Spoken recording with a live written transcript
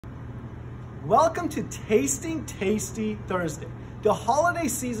Welcome to Tasting Tasty Thursday. The holiday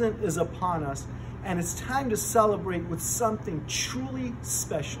season is upon us, and it's time to celebrate with something truly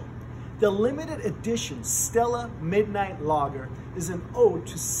special. The limited edition Stella Midnight Lager is an ode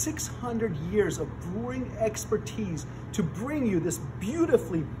to 600 years of brewing expertise to bring you this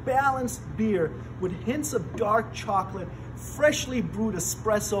beautifully balanced beer with hints of dark chocolate, freshly brewed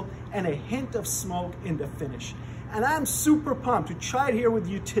espresso, and a hint of smoke in the finish. And I'm super pumped to try it here with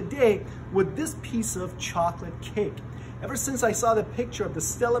you today with this piece of chocolate cake. Ever since I saw the picture of the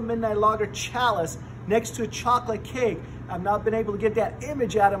Stella Midnight Lager chalice next to a chocolate cake, I've not been able to get that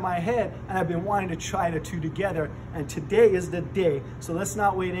image out of my head, and I've been wanting to try the two together, and today is the day, so let's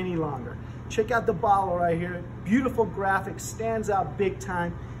not wait any longer. Check out the bottle right here. Beautiful graphic, stands out big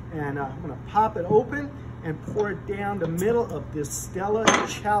time, and I'm gonna pop it open and pour it down the middle of this Stella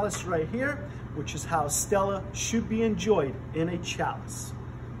chalice right here, which is how Stella should be enjoyed, in a chalice.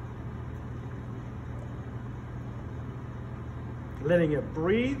 Letting it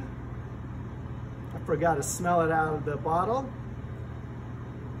breathe. I forgot to smell it out of the bottle,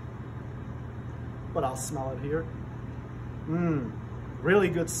 but I'll smell it here. Really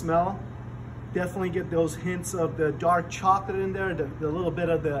good smell. Definitely get those hints of the dark chocolate in there, the little bit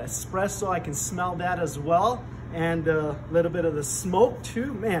of the espresso, I can smell that as well, and a little bit of the smoke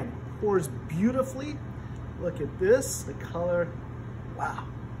too. Man, pours beautifully. Look at this, the color, wow,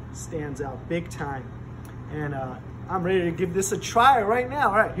 stands out big time. And I'm ready to give this a try right now.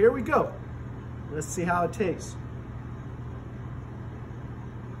 All right, here we go. Let's see how it tastes.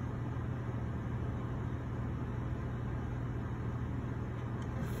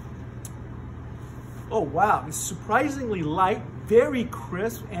 Oh wow, it's surprisingly light, very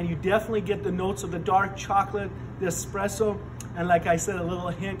crisp, and you definitely get the notes of the dark chocolate, the espresso, and like I said, a little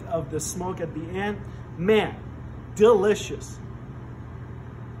hint of the smoke at the end. Man, delicious.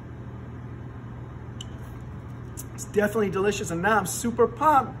 It's definitely delicious, and now I'm super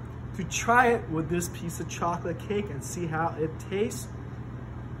pumped to try it with this piece of chocolate cake and see how it tastes.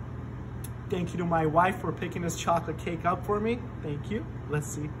 Thank you to my wife for picking this chocolate cake up for me. Thank you. Let's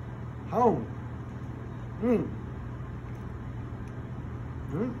see. Home.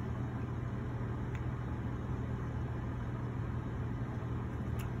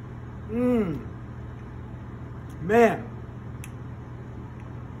 Man.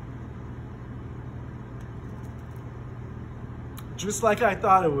 Just like I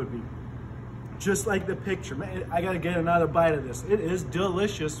thought it would be. Just like the picture. Man, I gotta get another bite of this. It is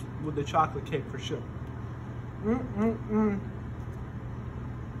delicious with the chocolate cake for sure.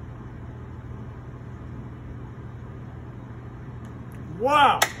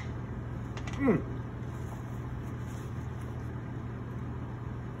 Wow.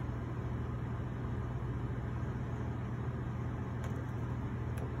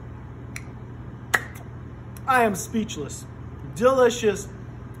 I am speechless. Delicious.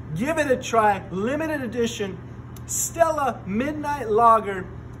 Give it a try. Limited edition Stella Midnight Lager.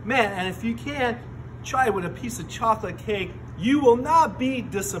 Man, and if you can, try it with a piece of chocolate cake. You will not be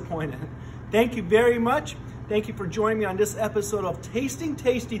disappointed. Thank you very much. Thank you for joining me on this episode of Tasting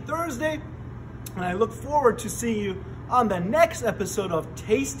Tasty Thursday. And I look forward to seeing you on the next episode of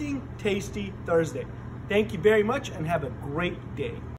Tasting Tasty Thursday. Thank you very much and have a great day.